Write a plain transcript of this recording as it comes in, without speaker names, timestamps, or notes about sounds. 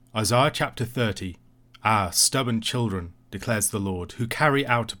Isaiah chapter 30. Ah, stubborn children, declares the Lord, who carry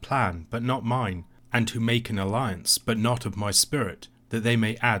out a plan, but not mine, and who make an alliance, but not of my spirit, that they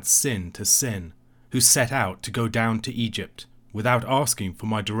may add sin to sin, who set out to go down to Egypt, without asking for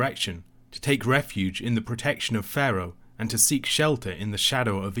my direction, to take refuge in the protection of Pharaoh, and to seek shelter in the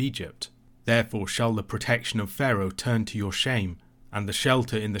shadow of Egypt. Therefore shall the protection of Pharaoh turn to your shame, and the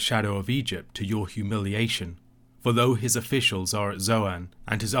shelter in the shadow of Egypt to your humiliation. For though his officials are at Zoan,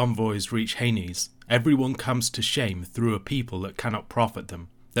 and his envoys reach Hanes, everyone comes to shame through a people that cannot profit them,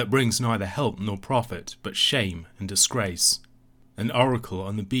 that brings neither help nor profit, but shame and disgrace. An oracle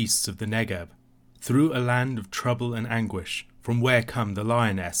on the beasts of the Negeb. Through a land of trouble and anguish, from where come the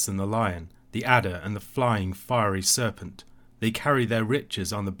lioness and the lion, the adder and the flying fiery serpent. They carry their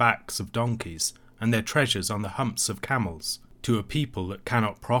riches on the backs of donkeys, and their treasures on the humps of camels, to a people that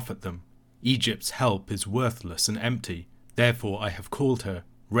cannot profit them. Egypt's help is worthless and empty, therefore I have called her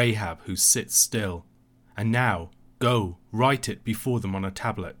Rahab who sits still. And now, go, write it before them on a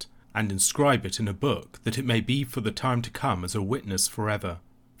tablet, and inscribe it in a book, that it may be for the time to come as a witness forever.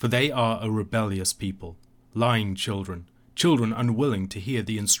 For they are a rebellious people, lying children, children unwilling to hear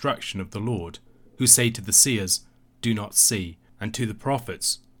the instruction of the Lord, who say to the seers, Do not see, and to the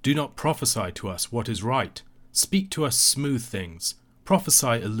prophets, Do not prophesy to us what is right. Speak to us smooth things,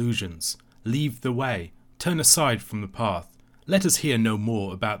 prophesy illusions. Leave the way, turn aside from the path. Let us hear no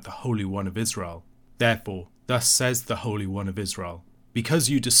more about the Holy One of Israel. Therefore, thus says the Holy One of Israel, because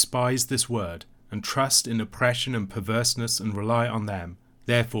you despise this word, and trust in oppression and perverseness and rely on them,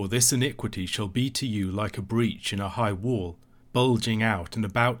 therefore this iniquity shall be to you like a breach in a high wall, bulging out and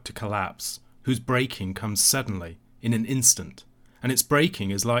about to collapse, whose breaking comes suddenly, in an instant, and its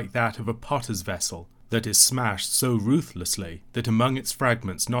breaking is like that of a potter's vessel, that is smashed so ruthlessly that among its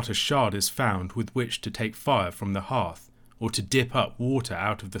fragments not a shard is found with which to take fire from the hearth, or to dip up water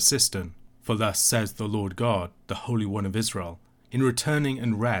out of the cistern. For thus says the Lord God, the Holy One of Israel, In returning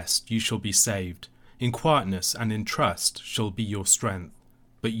and rest you shall be saved, in quietness and in trust shall be your strength.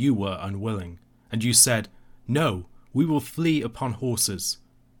 But you were unwilling, and you said, No, we will flee upon horses.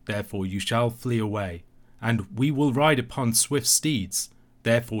 Therefore you shall flee away, and we will ride upon swift steeds.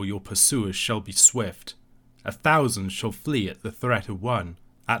 Therefore your pursuers shall be swift. 1,000 shall flee at the threat of one.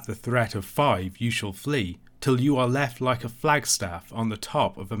 At the threat of 5 you shall flee, till you are left like a flagstaff on the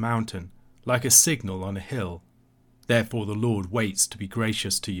top of a mountain, like a signal on a hill. Therefore the Lord waits to be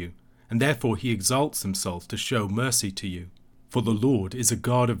gracious to you, and therefore he exalts himself to show mercy to you. For the Lord is a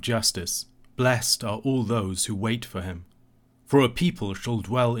God of justice. Blessed are all those who wait for him. For a people shall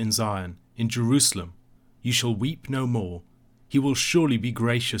dwell in Zion, in Jerusalem. You shall weep no more. He will surely be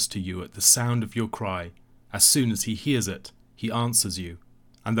gracious to you at the sound of your cry. As soon as he hears it, he answers you.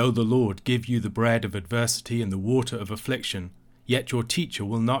 And though the Lord give you the bread of adversity and the water of affliction, yet your teacher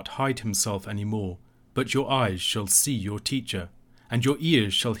will not hide himself any more, but your eyes shall see your teacher, and your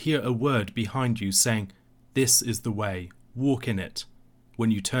ears shall hear a word behind you saying, This is the way, walk in it,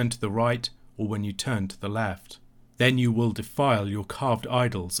 when you turn to the right or when you turn to the left. Then you will defile your carved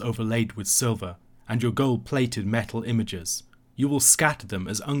idols overlaid with silver, and your gold-plated metal images. You will scatter them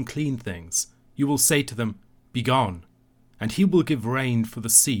as unclean things. You will say to them, Begone. And he will give rain for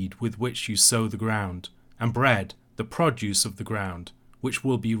the seed with which you sow the ground, and bread, the produce of the ground, which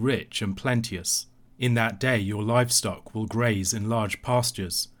will be rich and plenteous. In that day your livestock will graze in large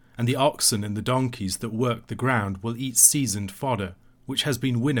pastures, and the oxen and the donkeys that work the ground will eat seasoned fodder, which has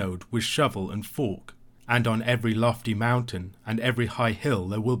been winnowed with shovel and fork. And on every lofty mountain and every high hill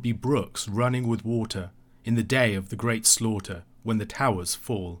there will be brooks running with water, in the day of the great slaughter, when the towers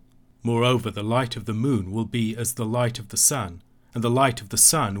fall. Moreover, the light of the moon will be as the light of the sun, and the light of the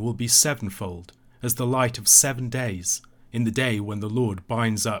sun will be sevenfold, as the light of 7 days, in the day when the Lord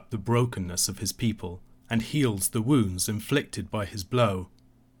binds up the brokenness of his people, and heals the wounds inflicted by his blow.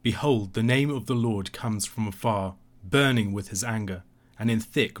 Behold, the name of the Lord comes from afar, burning with his anger, and in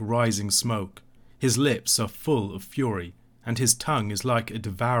thick rising smoke. His lips are full of fury, and his tongue is like a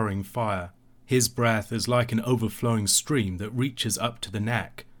devouring fire. His breath is like an overflowing stream that reaches up to the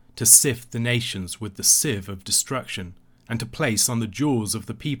neck, to sift the nations with the sieve of destruction, and to place on the jaws of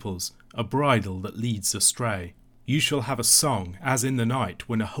the peoples a bridle that leads astray. You shall have a song as in the night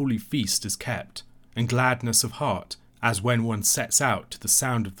when a holy feast is kept, and gladness of heart as when one sets out to the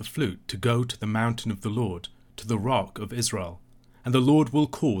sound of the flute to go to the mountain of the Lord, to the rock of Israel. And the Lord will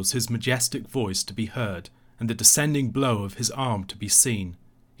cause his majestic voice to be heard, and the descending blow of his arm to be seen,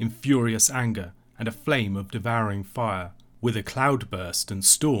 in furious anger and a flame of devouring fire, with a cloudburst and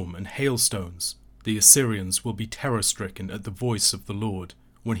storm and hailstones. The Assyrians will be terror-stricken at the voice of the Lord,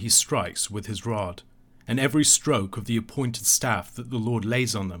 when he strikes with his rod. and every stroke of the appointed staff that the Lord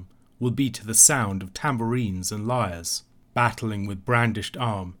lays on them will be to the sound of tambourines and lyres. Battling with brandished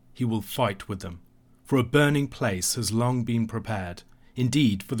arm, he will fight with them. For a burning place has long been prepared.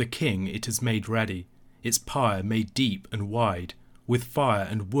 Indeed, for the king it is made ready, its pyre made deep and wide, with fire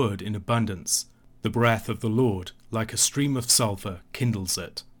and wood in abundance. The breath of the Lord, like a stream of sulphur, kindles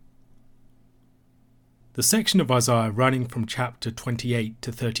it. The section of Isaiah running from chapter 28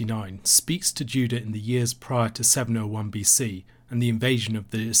 to 39 speaks to Judah in the years prior to 701 BC and the invasion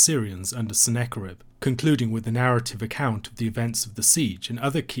of the Assyrians under Sennacherib, concluding with a narrative account of the events of the siege and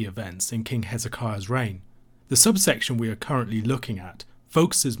other key events in King Hezekiah's reign. The subsection we are currently looking at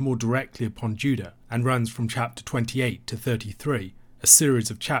focuses more directly upon Judah and runs from chapter 28 to 33, a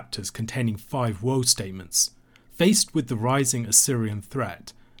series of chapters containing 5 woe statements. Faced with the rising Assyrian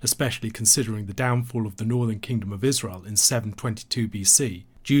threat, especially considering the downfall of the northern kingdom of Israel in 722 BC,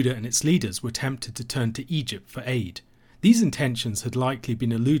 Judah and its leaders were tempted to turn to Egypt for aid. These intentions had likely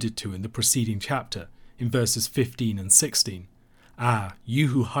been alluded to in the preceding chapter, in verses 15 and 16. Ah, you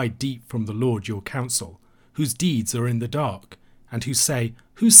who hide deep from the Lord your counsel, whose deeds are in the dark, and who say,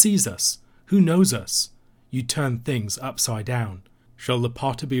 who sees us? Who knows us? You turn things upside down. Shall the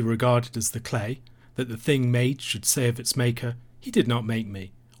potter be regarded as the clay, that the thing made should say of its maker, he did not make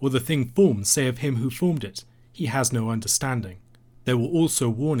me? Or the thing formed say of him who formed it, he has no understanding. There were also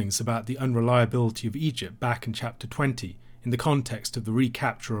warnings about the unreliability of Egypt back in chapter 20, in the context of the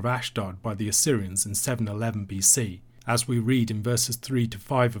recapture of Ashdod by the Assyrians in 711 BC. As we read in verses 3 to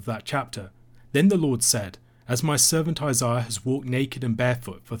 5 of that chapter, Then the Lord said, As my servant Isaiah has walked naked and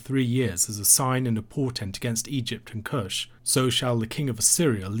barefoot for 3 years as a sign and a portent against Egypt and Cush, so shall the king of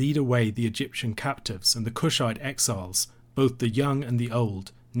Assyria lead away the Egyptian captives and the Cushite exiles, both the young and the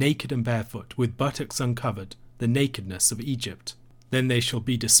old, naked and barefoot, with buttocks uncovered, the nakedness of Egypt. Then they shall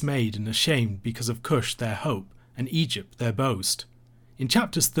be dismayed and ashamed because of Cush their hope, and Egypt their boast. In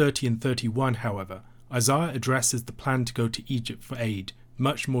chapters 30 and 31, however, Isaiah addresses the plan to go to Egypt for aid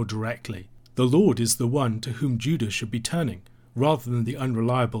much more directly. The Lord is the one to whom Judah should be turning, rather than the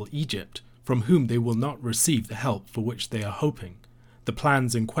unreliable Egypt, from whom they will not receive the help for which they are hoping. The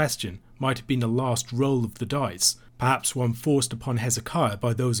plans in question might have been a last roll of the dice, perhaps one forced upon Hezekiah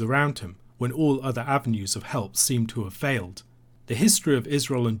by those around him, when all other avenues of help seemed to have failed. The history of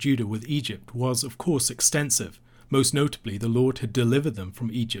Israel and Judah with Egypt was, of course, extensive. Most notably, the Lord had delivered them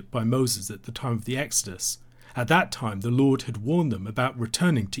from Egypt by Moses at the time of the Exodus. At that time, the Lord had warned them about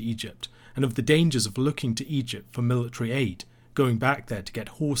returning to Egypt, and of the dangers of looking to Egypt for military aid, going back there to get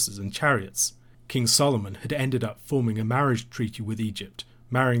horses and chariots. King Solomon had ended up forming a marriage treaty with Egypt,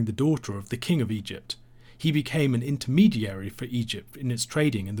 marrying the daughter of the king of Egypt. He became an intermediary for Egypt in its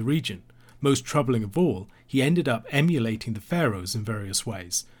trading in the region. Most troubling of all, he ended up emulating the pharaohs in various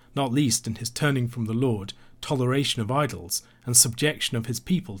ways, not least in his turning from the Lord, toleration of idols, and subjection of his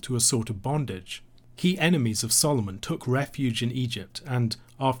people to a sort of bondage. Key enemies of Solomon took refuge in Egypt, and,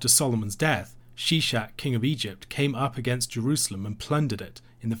 after Solomon's death, Shishak, king of Egypt, came up against Jerusalem and plundered it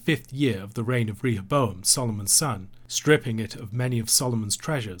in the 5th year of the reign of Rehoboam, Solomon's son, stripping it of many of Solomon's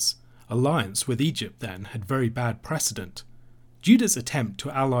treasures. Alliance with Egypt, then, had very bad precedent. Judah's attempt to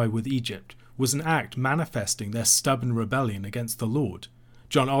ally with Egypt was an act manifesting their stubborn rebellion against the Lord.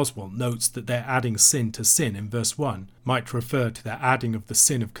 John Oswalt notes that their adding sin to sin in verse 1 might refer to their adding of the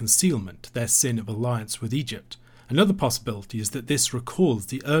sin of concealment to their sin of alliance with Egypt. Another possibility is that this recalls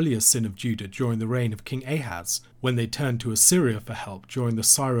the earlier sin of Judah during the reign of King Ahaz, when they turned to Assyria for help during the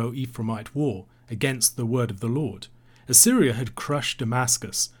Syro-Ephraimite war against the word of the Lord. Assyria had crushed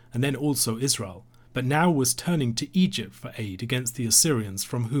Damascus and then also Israel, but now was turning to Egypt for aid against the Assyrians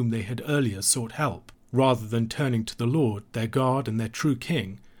from whom they had earlier sought help. Rather than turning to the Lord, their God and their true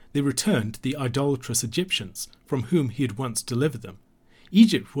king, they returned to the idolatrous Egyptians from whom he had once delivered them.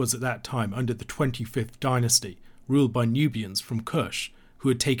 Egypt was at that time under the 25th dynasty, ruled by Nubians from Cush, who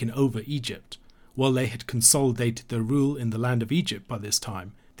had taken over Egypt. While they had consolidated their rule in the land of Egypt by this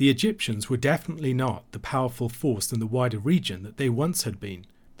time, the Egyptians were definitely not the powerful force in the wider region that they once had been.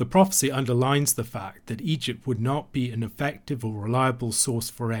 The prophecy underlines the fact that Egypt would not be an effective or reliable source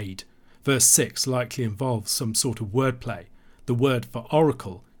for aid. Verse 6 likely involves some sort of wordplay. The word for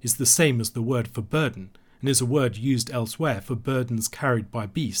oracle is the same as the word for burden, and is a word used elsewhere for burdens carried by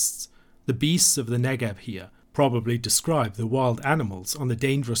beasts. The beasts of the Negeb here probably describe the wild animals on the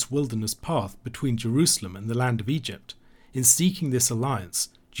dangerous wilderness path between Jerusalem and the land of Egypt. In seeking this alliance,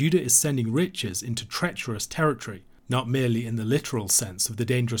 Judah is sending riches into treacherous territory, not merely in the literal sense of the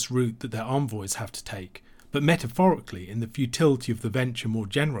dangerous route that their envoys have to take, but metaphorically in the futility of the venture more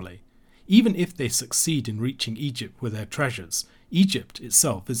generally. Even if they succeed in reaching Egypt with their treasures, Egypt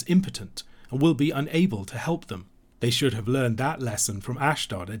itself is impotent, and will be unable to help them. They should have learned that lesson from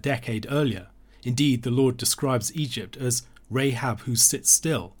Ashdod a decade earlier. Indeed, the Lord describes Egypt as Rahab who sits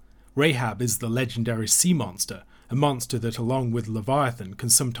still. Rahab is the legendary sea monster, a monster that along with Leviathan can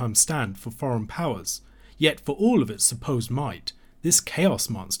sometimes stand for foreign powers. Yet for all of its supposed might, this chaos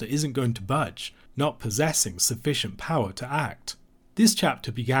monster isn't going to budge, not possessing sufficient power to act. This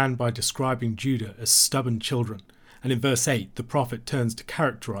chapter began by describing Judah as stubborn children, and in verse 8 the prophet turns to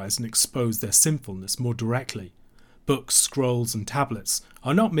characterize and expose their sinfulness more directly. Books, scrolls, and tablets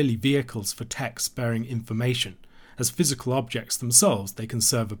are not merely vehicles for text bearing information. As physical objects themselves, they can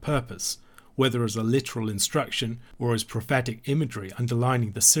serve a purpose, whether as a literal instruction or as prophetic imagery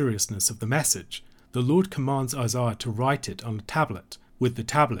underlining the seriousness of the message. The Lord commands Isaiah to write it on a tablet, with the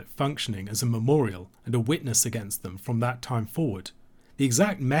tablet functioning as a memorial and a witness against them from that time forward. The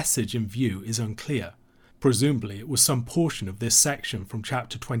exact message in view is unclear. Presumably it was some portion of this section from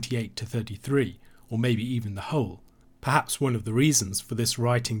chapter 28 to 33, or maybe even the whole. Perhaps one of the reasons for this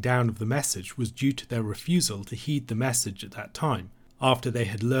writing down of the message was due to their refusal to heed the message at that time, after they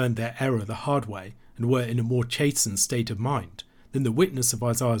had learned their error the hard way and were in a more chastened state of mind. Then the witness of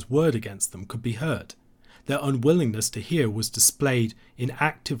Isaiah's word against them could be heard. Their unwillingness to hear was displayed in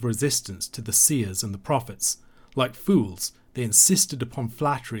active resistance to the seers and the prophets. Like fools, they insisted upon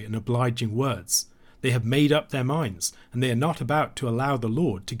flattery and obliging words. They have made up their minds, and they are not about to allow the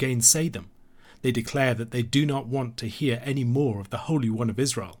Lord to gainsay them. They declare that they do not want to hear any more of the Holy One of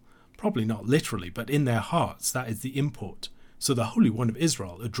Israel. Probably not literally, but in their hearts that is the import. So the Holy One of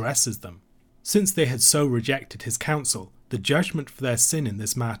Israel addresses them. Since they had so rejected his counsel, the judgment for their sin in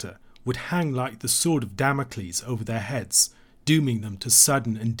this matter would hang like the sword of Damocles over their heads, dooming them to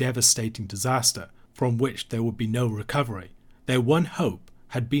sudden and devastating disaster from which there would be no recovery. Their one hope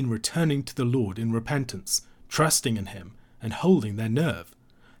had been returning to the Lord in repentance, trusting in him, and holding their nerve.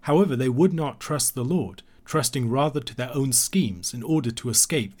 However, they would not trust the Lord, trusting rather to their own schemes in order to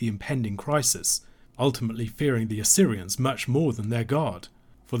escape the impending crisis, ultimately fearing the Assyrians much more than their God.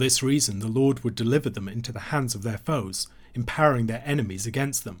 For this reason, the Lord would deliver them into the hands of their foes, empowering their enemies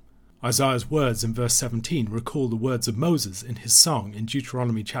against them. Isaiah's words in verse 17 recall the words of Moses in his song in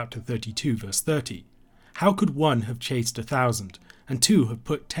Deuteronomy chapter 32 verse 30. How could one have chased 1,000, and two have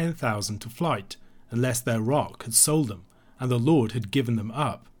put 10,000 to flight, unless their rock had sold them, and the Lord had given them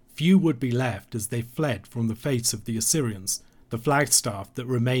up? Few would be left as they fled from the face of the Assyrians. The flagstaff that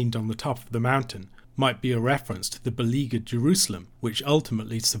remained on the top of the mountain might be a reference to the beleaguered Jerusalem, which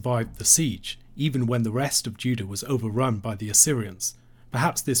ultimately survived the siege, even when the rest of Judah was overrun by the Assyrians.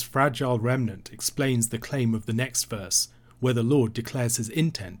 Perhaps this fragile remnant explains the claim of the next verse, where the Lord declares his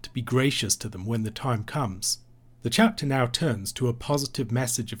intent to be gracious to them when the time comes. The chapter now turns to a positive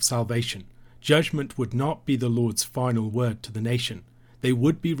message of salvation. Judgment would not be the Lord's final word to the nation. They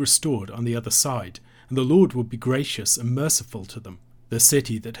would be restored on the other side, and the Lord would be gracious and merciful to them. The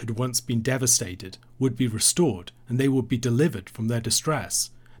city that had once been devastated would be restored, and they would be delivered from their distress.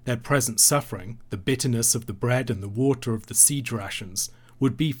 Their present suffering, the bitterness of the bread and the water of the siege rations,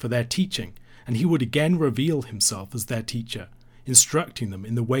 would be for their teaching, and he would again reveal himself as their teacher, instructing them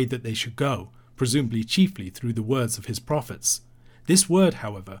in the way that they should go, presumably chiefly through the words of his prophets. This word,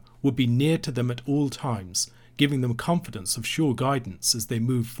 however, would be near to them at all times, giving them confidence of sure guidance as they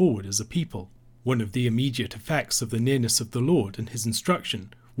move forward as a people. One of the immediate effects of the nearness of the Lord and his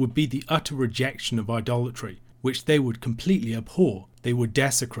instruction would be the utter rejection of idolatry, which they would completely abhor. They would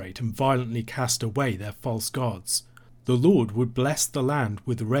desecrate and violently cast away their false gods. The Lord would bless the land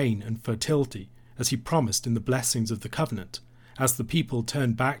with rain and fertility, as he promised in the blessings of the covenant. As the people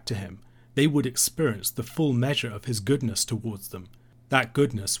turned back to him, they would experience the full measure of his goodness towards them. That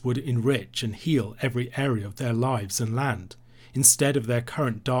goodness would enrich and heal every area of their lives and land. Instead of their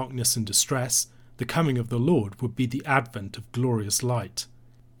current darkness and distress, the coming of the Lord would be the advent of glorious light.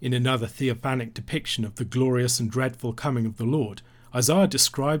 In another theophanic depiction of the glorious and dreadful coming of the Lord, Isaiah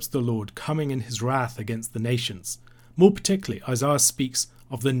describes the Lord coming in his wrath against the nations. More particularly, Isaiah speaks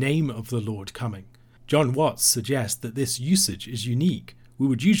of the name of the Lord coming. John Watts suggests that this usage is unique. We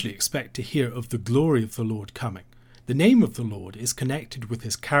would usually expect to hear of the glory of the Lord coming. The name of the Lord is connected with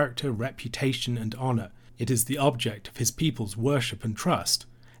his character, reputation, and honour. It is the object of his people's worship and trust.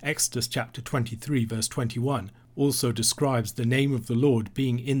 Exodus chapter 23 verse 21 also describes the name of the Lord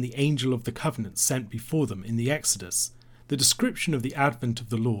being in the angel of the covenant sent before them in the Exodus. The description of the advent of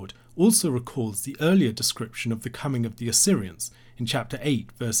the Lord also recalls the earlier description of the coming of the Assyrians in chapter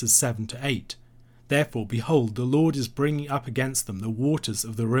 8 verses 7 to 8. Therefore, behold, the Lord is bringing up against them the waters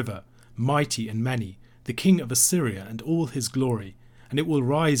of the river, mighty and many, the king of Assyria and all his glory, and it will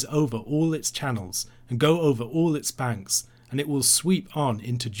rise over all its channels, and go over all its banks, and it will sweep on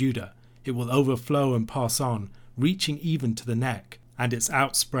into Judah. It will overflow and pass on, reaching even to the neck, and its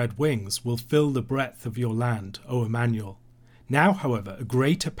outspread wings will fill the breadth of your land, O Emmanuel. Now, however, a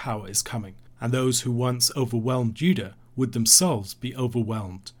greater power is coming, and those who once overwhelmed Judah would themselves be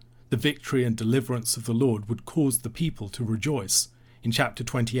overwhelmed. The victory and deliverance of the Lord would cause the people to rejoice. In chapter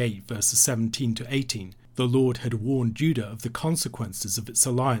 28, verses 17 to 18, the Lord had warned Judah of the consequences of its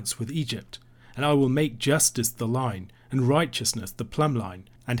alliance with Egypt. And I will make justice the line, and righteousness the plumb line,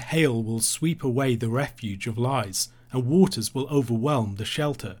 and hail will sweep away the refuge of lies, and waters will overwhelm the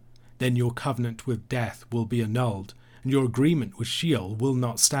shelter. Then your covenant with death will be annulled, and your agreement with Sheol will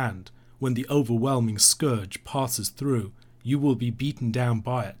not stand. When the overwhelming scourge passes through, you will be beaten down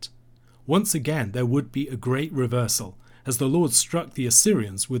by it. Once again there would be a great reversal, as the Lord struck the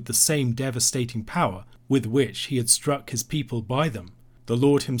Assyrians with the same devastating power with which he had struck his people by them. The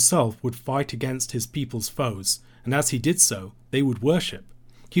Lord himself would fight against his people's foes, and as he did so, they would worship.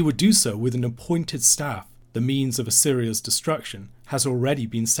 He would do so with an appointed staff. The means of Assyria's destruction has already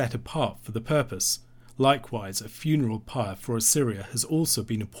been set apart for the purpose. Likewise, a funeral pyre for Assyria has also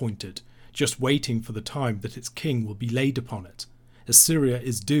been appointed, just waiting for the time that its king will be laid upon it. Assyria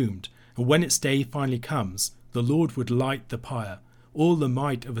is doomed, and when its day finally comes, the Lord would light the pyre, all the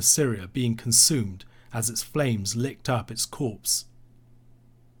might of Assyria being consumed as its flames licked up its corpse.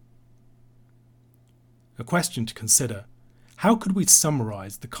 A question to consider: how could we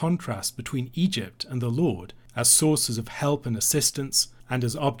summarize the contrast between Egypt and the Lord as sources of help and assistance, and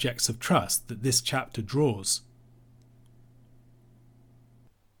as objects of trust that this chapter draws?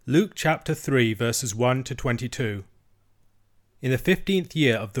 Luke chapter 3 verses 1 to 22. In the 15th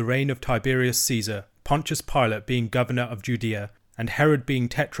year of the reign of Tiberius Caesar, Pontius Pilate being governor of Judea, and Herod being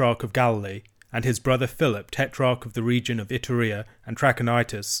tetrarch of Galilee, and his brother Philip tetrarch of the region of Iturea and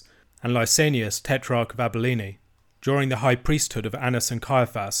Trachonitis, and Lysanias tetrarch of Abilene, during the high priesthood of Annas and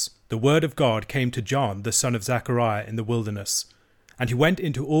Caiaphas, the word of God came to John the son of Zechariah in the wilderness. And he went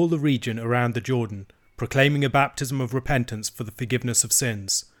into all the region around the Jordan, proclaiming a baptism of repentance for the forgiveness of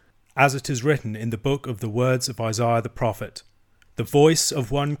sins, as it is written in the book of the words of Isaiah the prophet, the voice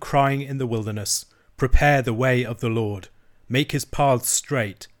of one crying in the wilderness, prepare the way of the Lord, make his paths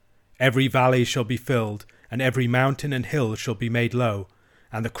straight. Every valley shall be filled, and every mountain and hill shall be made low,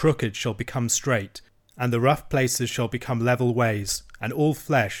 and the crooked shall become straight, and the rough places shall become level ways, and all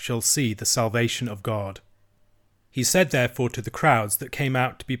flesh shall see the salvation of God. He said therefore to the crowds that came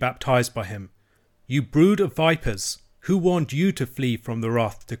out to be baptized by him, You brood of vipers, who warned you to flee from the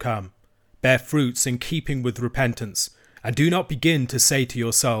wrath to come? Bear fruits in keeping with repentance, and do not begin to say to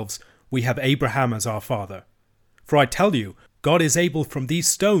yourselves, We have Abraham as our father. For I tell you, God is able from these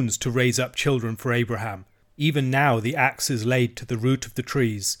stones to raise up children for Abraham. Even now the axe is laid to the root of the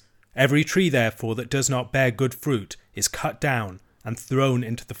trees. Every tree therefore that does not bear good fruit is cut down and thrown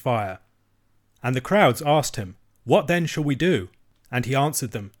into the fire. And the crowds asked him, What then shall we do? And he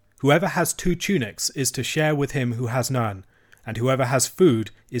answered them, Whoever has 2 tunics is to share with him who has none, and whoever has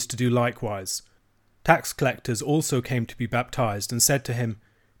food is to do likewise. Tax collectors also came to be baptized, and said to him,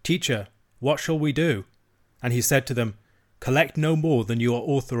 Teacher, what shall we do? And he said to them, Collect no more than you are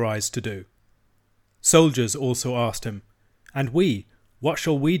authorized to do. Soldiers also asked him, And we, what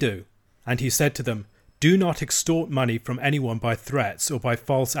shall we do? And he said to them, Do not extort money from anyone by threats or by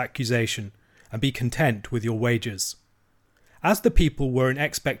false accusation, and be content with your wages. As the people were in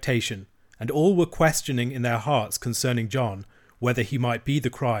expectation, and all were questioning in their hearts concerning John, whether he might be the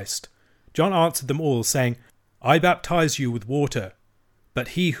Christ, John answered them all, saying, I baptize you with water, but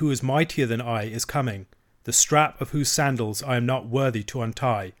he who is mightier than I is coming, the strap of whose sandals I am not worthy to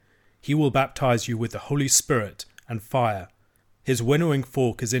untie. He will baptize you with the Holy Spirit and fire. His winnowing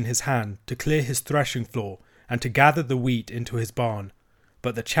fork is in his hand, to clear his threshing floor, and to gather the wheat into his barn,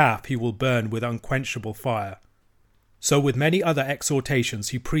 but the chaff he will burn with unquenchable fire. So with many other exhortations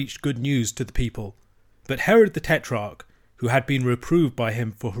he preached good news to the people. But Herod the Tetrarch, who had been reproved by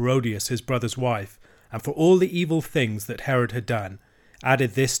him for Herodias his brother's wife, and for all the evil things that Herod had done,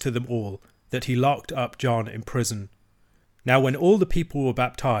 added this to them all, that he locked up John in prison. Now when all the people were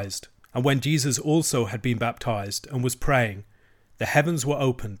baptized, and when Jesus also had been baptized and was praying, the heavens were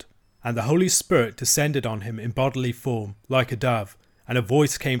opened, and the Holy Spirit descended on him in bodily form, like a dove, and a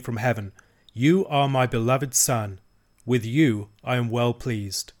voice came from heaven, You are my beloved Son, with you I am well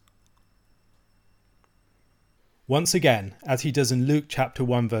pleased. Once again, as he does in Luke chapter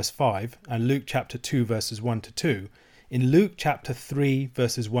 1 verse 5 and Luke chapter 2 verses 1 to 2, in Luke chapter 3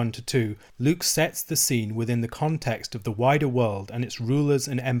 verses 1 to 2, Luke sets the scene within the context of the wider world and its rulers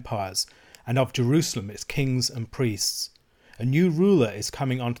and empires, and of Jerusalem, its kings and priests. A new ruler is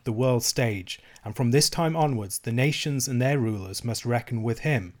coming onto the world stage, and from this time onwards the nations and their rulers must reckon with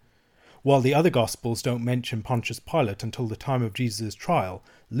him. While the other Gospels don't mention Pontius Pilate until the time of Jesus' trial,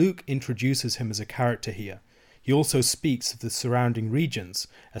 Luke introduces him as a character here. He also speaks of the surrounding regions,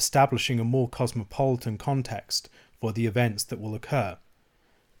 establishing a more cosmopolitan context for the events that will occur.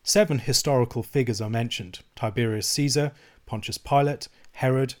 7 historical figures are mentioned: Tiberius Caesar, Pontius Pilate,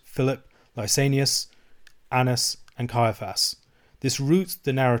 Herod, Philip, Lysanias, Annas, and Caiaphas. This roots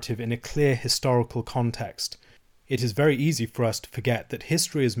the narrative in a clear historical context. It is very easy for us to forget that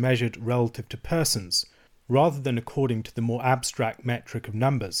history is measured relative to persons, rather than according to the more abstract metric of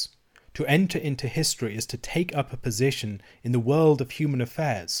numbers. To enter into history is to take up a position in the world of human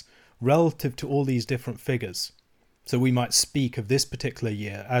affairs, relative to all these different figures. So we might speak of this particular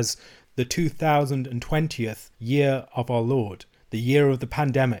year as the 2020th year of our Lord, the year of the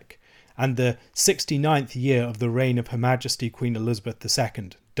pandemic, and the 69th year of the reign of Her Majesty Queen Elizabeth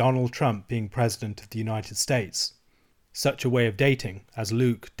II, Donald Trump being President of the United States. Such a way of dating, as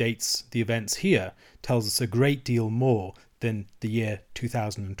Luke dates the events here, tells us a great deal more than the year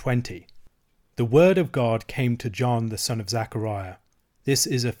 2020. The word of God came to John the son of Zechariah. This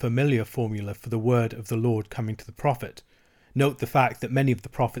is a familiar formula for the word of the Lord coming to the prophet. Note the fact that many of the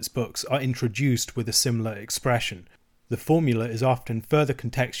prophet's books are introduced with a similar expression. The formula is often further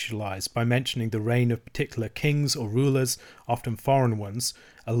contextualized by mentioning the reign of particular kings or rulers, often foreign ones,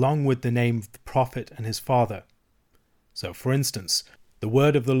 along with the name of the prophet and his father. So, for instance, the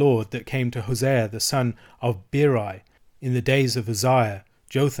word of the Lord that came to Hosea the son of Beeri in the days of Uzziah,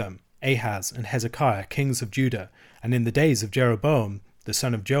 Jotham, Ahaz, and Hezekiah, kings of Judah, and in the days of Jeroboam the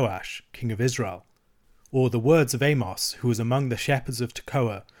son of Joash, king of Israel. Or the words of Amos, who was among the shepherds of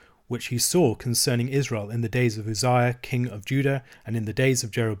Tekoa, which he saw concerning Israel in the days of Uzziah, king of Judah, and in the days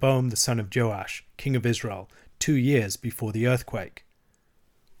of Jeroboam the son of Joash, king of Israel, 2 years before the earthquake.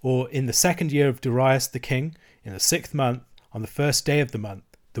 Or in the 2nd year of Darius the king, in the 6th month, on the 1st day of the month,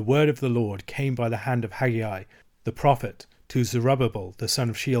 the word of the Lord came by the hand of Haggai, the prophet, to Zerubbabel the son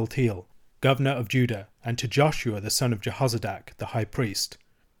of Shealtiel, governor of Judah, and to Joshua the son of Jehozadak, the high priest.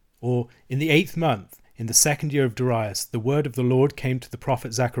 Or in the 8th month, in the 2nd year of Darius, the word of the Lord came to the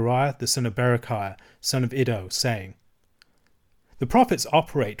prophet Zechariah, the son of Berechiah, son of Iddo, saying. The prophets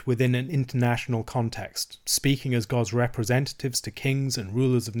operate within an international context, speaking as God's representatives to kings and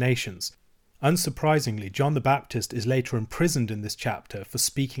rulers of nations. Unsurprisingly, John the Baptist is later imprisoned in this chapter for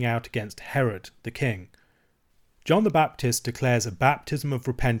speaking out against Herod, the king. John the Baptist declares a baptism of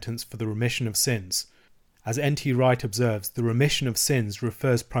repentance for the remission of sins. As N.T. Wright observes, the remission of sins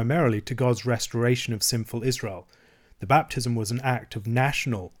refers primarily to God's restoration of sinful Israel. The baptism was an act of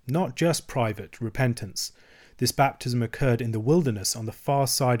national, not just private, repentance. This baptism occurred in the wilderness on the far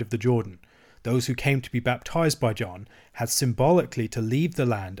side of the Jordan. Those who came to be baptized by John had symbolically to leave the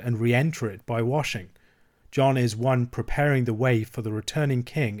land and re-enter it by washing. John is one preparing the way for the returning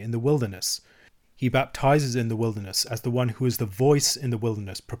king in the wilderness. He baptizes in the wilderness as the one who is the voice in the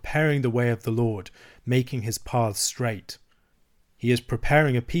wilderness, preparing the way of the Lord, making his paths straight. He is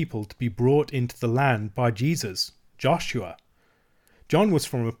preparing a people to be brought into the land by Jesus, Joshua. John was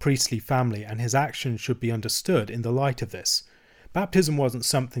from a priestly family, and his actions should be understood in the light of this. Baptism wasn't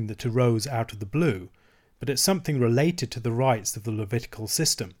something that arose out of the blue, but it's something related to the rites of the Levitical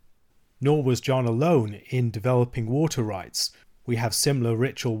system. Nor was John alone in developing water rites. We have similar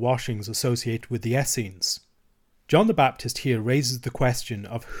ritual washings associated with the Essenes. John the Baptist here raises the question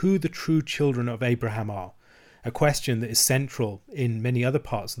of who the true children of Abraham are, a question that is central in many other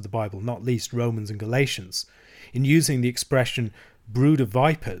parts of the Bible, not least Romans and Galatians. In using the expression brood of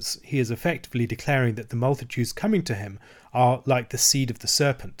vipers, he is effectively declaring that the multitudes coming to him are like the seed of the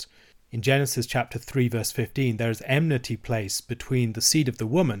serpent. In Genesis chapter 3 verse 15, there is enmity placed between the seed of the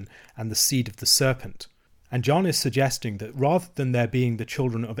woman and the seed of the serpent. And John is suggesting that rather than there being the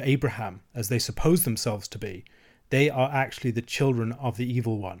children of Abraham, as they suppose themselves to be, they are actually the children of the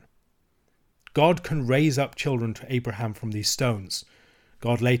evil one. God can raise up children to Abraham from these stones.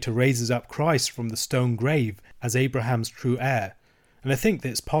 God later raises up Christ from the stone grave as Abraham's true heir. And I think that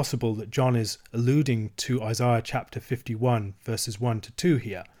it's possible that John is alluding to Isaiah chapter 51 verses 1 to 2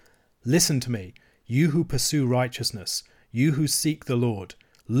 here. Listen to me, you who pursue righteousness, you who seek the Lord.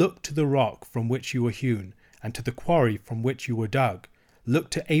 Look to the rock from which you were hewn, and to the quarry from which you were dug.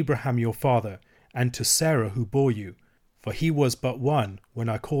 Look to Abraham your father, and to Sarah who bore you. For he was but one when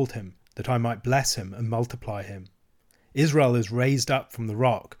I called him, that I might bless him and multiply him. Israel is raised up from the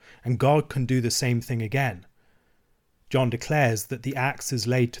rock, and God can do the same thing again. John declares that the axe is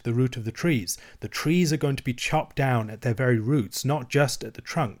laid to the root of the trees. The trees are going to be chopped down at their very roots, not just at the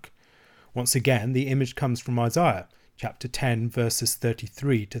trunk. Once again, the image comes from Isaiah, chapter 10, verses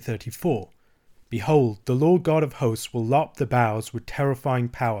 33 to 34. Behold, the Lord God of hosts will lop the boughs with terrifying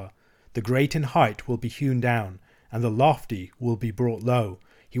power. The great in height will be hewn down, and the lofty will be brought low.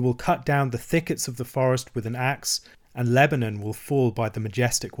 He will cut down the thickets of the forest with an axe, and Lebanon will fall by the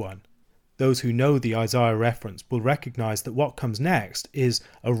majestic one. Those who know the Isaiah reference will recognize that what comes next is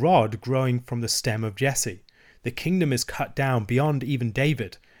a rod growing from the stem of Jesse. The kingdom is cut down beyond even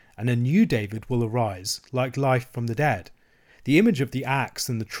David, and a new David will arise, like life from the dead. The image of the axe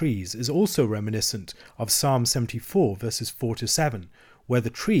and the trees is also reminiscent of Psalm 74 verses 4-7, where the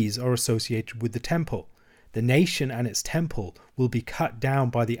trees are associated with the temple. The nation and its temple will be cut down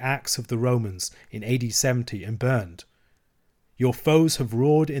by the axe of the Romans in AD 70 and burned. Your foes have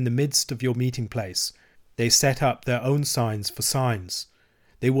roared in the midst of your meeting place. They set up their own signs for signs.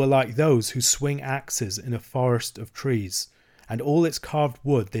 They were like those who swing axes in a forest of trees, and all its carved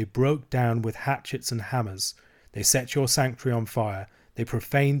wood they broke down with hatchets and hammers. They set your sanctuary on fire. They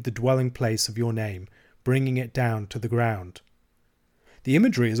profaned the dwelling place of your name, bringing it down to the ground. The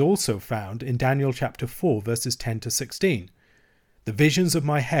imagery is also found in Daniel chapter 4 verses 10-16. The visions of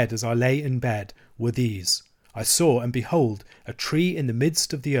my head as I lay in bed were these. I saw, and behold, a tree in the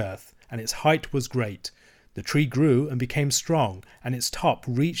midst of the earth, and its height was great. The tree grew and became strong, and its top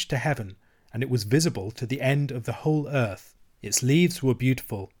reached to heaven, and it was visible to the end of the whole earth. Its leaves were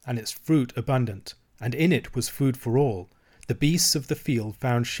beautiful, and its fruit abundant, and in it was food for all. The beasts of the field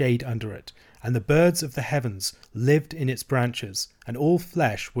found shade under it, and the birds of the heavens lived in its branches, and all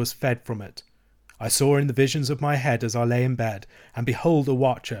flesh was fed from it. I saw in the visions of my head as I lay in bed, and behold, a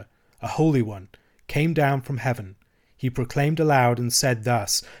watcher, a holy one, came down from heaven. He proclaimed aloud and said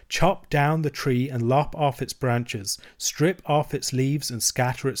thus, Chop down the tree and lop off its branches, strip off its leaves and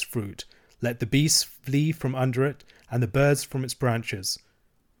scatter its fruit. Let the beasts flee from under it, and the birds from its branches.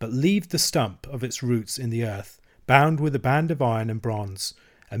 But leave the stump of its roots in the earth, bound with a band of iron and bronze,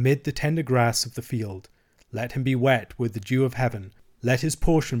 amid the tender grass of the field. Let him be wet with the dew of heaven. Let his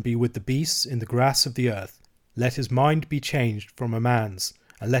portion be with the beasts in the grass of the earth. Let his mind be changed from a man's,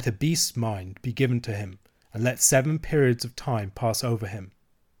 and let a beast's mind be given to him, and let 7 periods of time pass over him.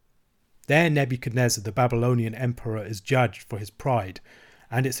 There Nebuchadnezzar the Babylonian emperor is judged for his pride,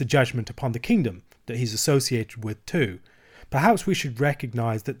 and it's a judgment upon the kingdom that he's associated with too. Perhaps we should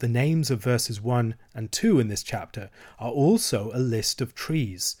recognize that the names of verses 1 and 2 in this chapter are also a list of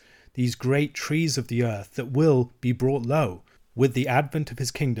trees, these great trees of the earth that will be brought low. With the advent of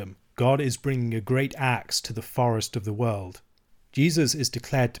his kingdom, God is bringing a great axe to the forest of the world. Jesus is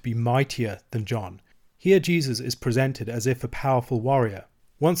declared to be mightier than John. Here Jesus is presented as if a powerful warrior.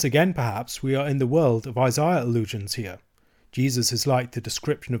 Once again, perhaps, we are in the world of Isaiah allusions here. Jesus is like the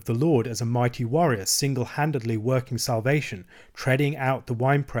description of the Lord as a mighty warrior, single-handedly working salvation, treading out the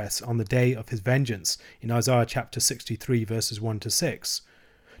winepress on the day of his vengeance in Isaiah chapter 63 verses 1-6.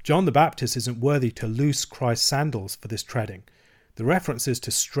 John the Baptist isn't worthy to loose Christ's sandals for this treading. The references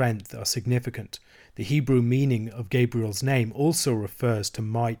to strength are significant. The Hebrew meaning of Gabriel's name also refers to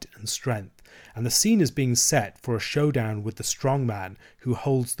might and strength, and the scene is being set for a showdown with the strong man who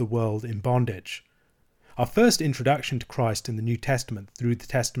holds the world in bondage. Our first introduction to Christ in the New Testament through the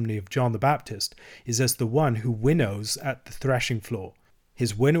testimony of John the Baptist is as the one who winnows at the threshing floor.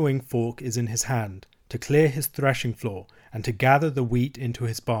 His winnowing fork is in his hand, to clear his threshing floor and to gather the wheat into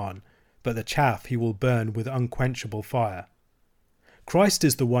his barn, but the chaff he will burn with unquenchable fire. Christ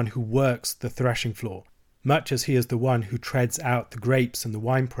is the one who works the threshing floor, much as he is the one who treads out the grapes and the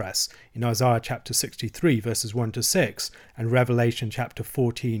winepress in Isaiah chapter 63 verses 1-6 and Revelation chapter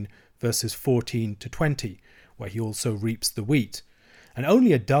 14 verses 14-20, where he also reaps the wheat. And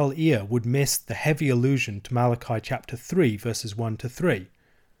only a dull ear would miss the heavy allusion to Malachi chapter 3 verses 1-3.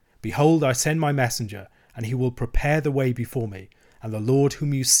 Behold, I send my messenger, and he will prepare the way before me, and the Lord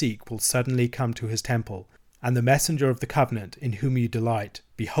whom you seek will suddenly come to his temple. And the messenger of the covenant in whom you delight,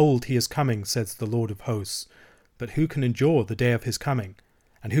 behold, he is coming, says the Lord of hosts. But who can endure the day of his coming?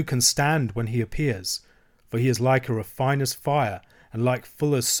 And who can stand when he appears? For he is like a refiner's fire, and like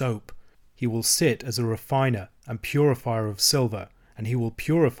fuller's soap. He will sit as a refiner and purifier of silver, and he will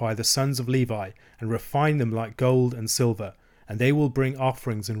purify the sons of Levi, and refine them like gold and silver, and they will bring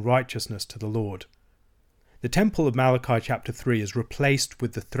offerings in righteousness to the Lord. The temple of Malachi chapter 3 is replaced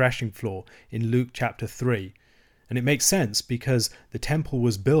with the threshing floor in Luke chapter 3, and it makes sense because the temple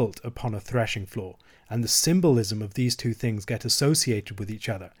was built upon a threshing floor, and the symbolism of these two things get associated with each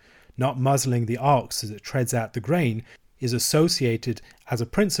other. Not muzzling the ox as it treads out the grain is associated as a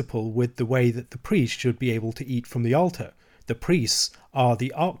principle with the way that the priest should be able to eat from the altar. The priests are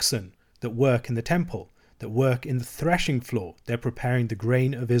the oxen that work in the temple, that work in the threshing floor. They're preparing the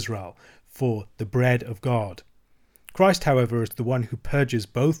grain of Israel for the bread of God. Christ, however, is the one who purges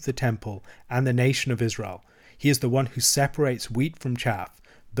both the temple and the nation of Israel. He is the one who separates wheat from chaff,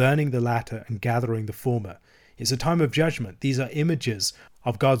 burning the latter and gathering the former. It's a time of judgment. These are images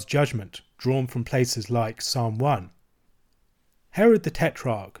of God's judgment, drawn from places like Psalm 1. Herod the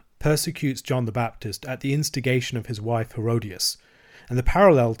Tetrarch persecutes John the Baptist at the instigation of his wife Herodias, and the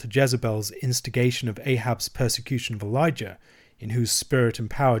parallel to Jezebel's instigation of Ahab's persecution of Elijah, in whose spirit and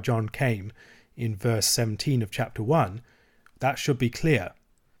power John came, in verse 17 of chapter 1, that should be clear.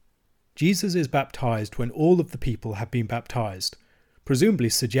 Jesus is baptized when all of the people have been baptized, presumably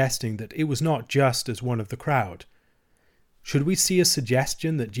suggesting that it was not just as one of the crowd. Should we see a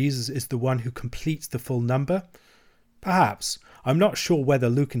suggestion that Jesus is the one who completes the full number? Perhaps. I'm not sure whether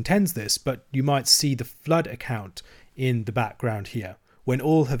Luke intends this, but you might see the flood account in the background here. When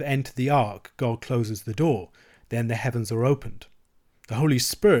all have entered the ark, God closes the door. Then the heavens are opened. The Holy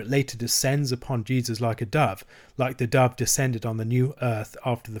Spirit later descends upon Jesus like a dove, like the dove descended on the new earth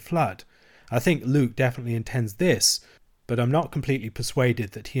after the flood. I think Luke definitely intends this, but I'm not completely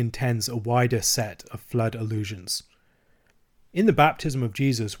persuaded that he intends a wider set of flood allusions. In the baptism of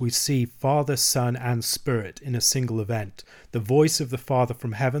Jesus, we see Father, Son, and Spirit in a single event. The voice of the Father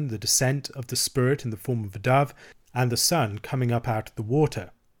from heaven, the descent of the Spirit in the form of a dove, and the Son coming up out of the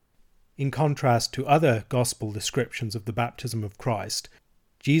water. In contrast to other gospel descriptions of the baptism of Christ,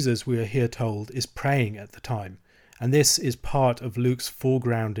 Jesus, we are here told, is praying at the time, and this is part of Luke's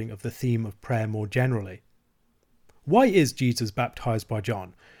foregrounding of the theme of prayer more generally. Why is Jesus baptized by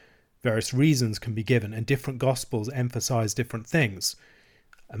John? Various reasons can be given, and different gospels emphasize different things.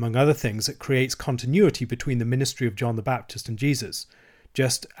 Among other things, it creates continuity between the ministry of John the Baptist and Jesus.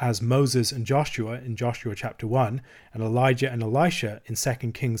 Just as Moses and Joshua in Joshua chapter 1 and Elijah and Elisha in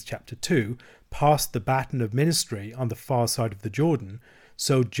 2 Kings chapter 2 passed the baton of ministry on the far side of the Jordan,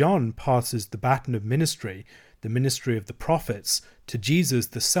 so John passes the baton of ministry, the ministry of the prophets, to Jesus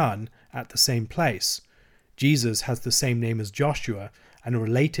the Son at the same place. Jesus has the same name as Joshua and a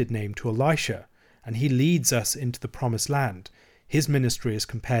related name to Elisha, and he leads us into the promised land. His ministry is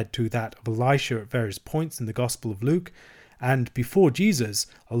compared to that of Elisha at various points in the Gospel of Luke, and before Jesus,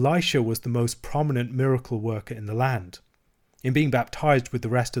 Elisha was the most prominent miracle worker in the land. In being baptized with the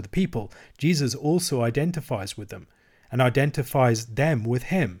rest of the people, Jesus also identifies with them, and identifies them with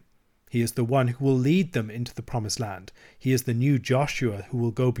him. He is the one who will lead them into the promised land. He is the new Joshua who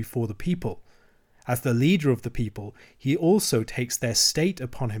will go before the people. As the leader of the people, he also takes their state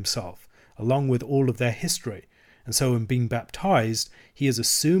upon himself, along with all of their history. And so in being baptized, he is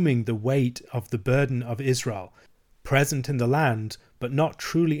assuming the weight of the burden of Israel, present in the land, but not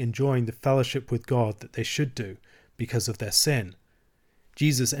truly enjoying the fellowship with God that they should do because of their sin.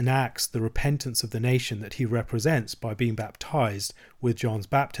 Jesus enacts the repentance of the nation that he represents by being baptized with John's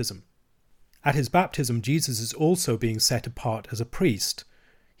baptism. At his baptism, Jesus is also being set apart as a priest.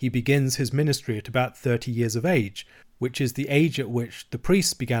 He begins his ministry at about 30 years of age, which is the age at which the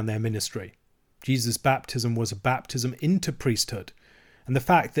priests began their ministry. Jesus' baptism was a baptism into priesthood, and the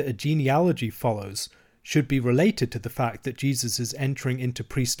fact that a genealogy follows should be related to the fact that Jesus is entering into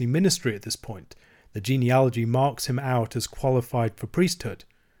priestly ministry at this point. The genealogy marks him out as qualified for priesthood.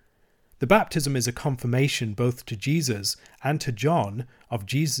 The baptism is a confirmation both to Jesus and to John of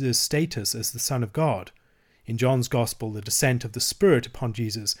Jesus' status as the Son of God. In John's Gospel, the descent of the Spirit upon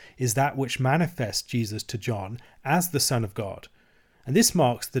Jesus is that which manifests Jesus to John as the Son of God. And this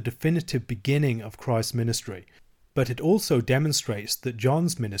marks the definitive beginning of Christ's ministry, but it also demonstrates that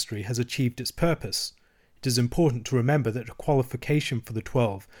John's ministry has achieved its purpose. It is important to remember that a qualification for the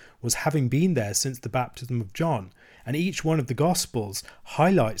 12 was having been there since the baptism of John, and each one of the Gospels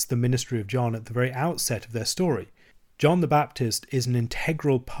highlights the ministry of John at the very outset of their story. John the Baptist is an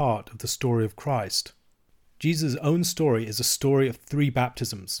integral part of the story of Christ. Jesus' own story is a story of 3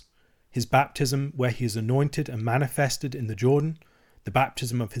 baptisms. His baptism where he is anointed and manifested in the Jordan, the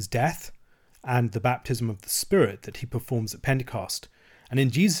baptism of his death, and the baptism of the Spirit that he performs at Pentecost. And in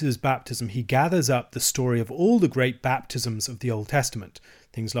Jesus' baptism, he gathers up the story of all the great baptisms of the Old Testament,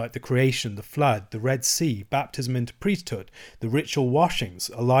 things like the creation, the flood, the Red Sea, baptism into priesthood, the ritual washings,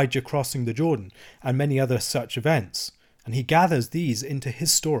 Elijah crossing the Jordan, and many other such events. And he gathers these into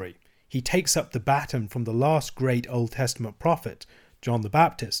his story. He takes up the baton from the last great Old Testament prophet, John the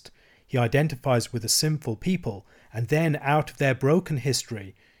Baptist. He identifies with a sinful people, and then out of their broken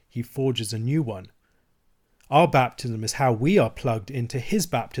history, he forges a new one. Our baptism is how we are plugged into his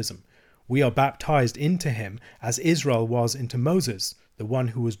baptism. We are baptized into him as Israel was into Moses, the one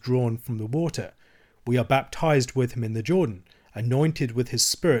who was drawn from the water. We are baptized with him in the Jordan, anointed with his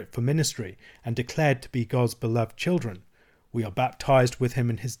Spirit for ministry, and declared to be God's beloved children. We are baptized with him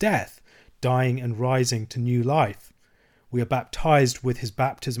in his death, dying and rising to new life. We are baptized with his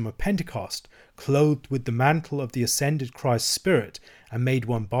baptism of Pentecost, clothed with the mantle of the ascended Christ's Spirit, and made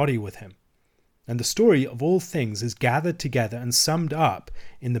one body with him. And the story of all things is gathered together and summed up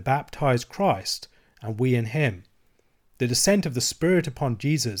in the baptized Christ, and we in him. The descent of the Spirit upon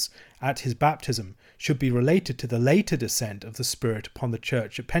Jesus at his baptism should be related to the later descent of the Spirit upon the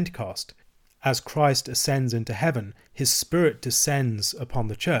church at Pentecost. As Christ ascends into heaven, his Spirit descends upon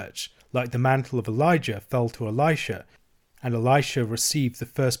the church, like the mantle of Elijah fell to Elisha, and Elisha received the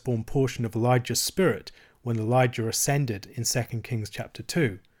firstborn portion of Elijah's spirit when Elijah ascended in 2 Kings chapter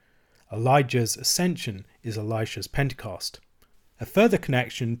 2. Elijah's ascension is Elisha's Pentecost. A further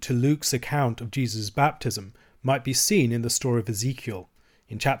connection to Luke's account of Jesus' baptism might be seen in the story of Ezekiel.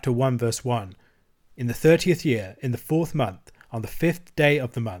 In chapter 1 verse 1, "In the 30th year, in the 4th month, on the 5th day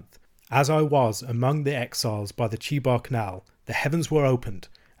of the month, as I was among the exiles by the Chebar Canal, the heavens were opened,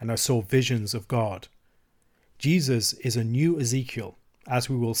 and I saw visions of God." Jesus is a new Ezekiel, as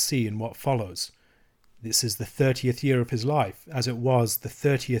we will see in what follows. This is the 30th year of his life, as it was the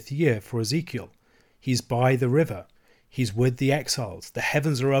 30th year for Ezekiel. He's by the river. He's with the exiles. The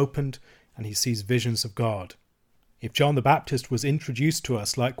heavens are opened, and he sees visions of God. If John the Baptist was introduced to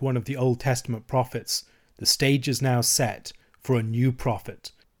us like one of the Old Testament prophets, the stage is now set for a new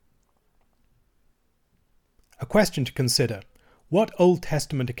prophet. A question to consider: what Old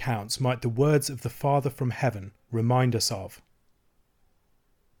Testament accounts might the words of the Father from heaven remind us of?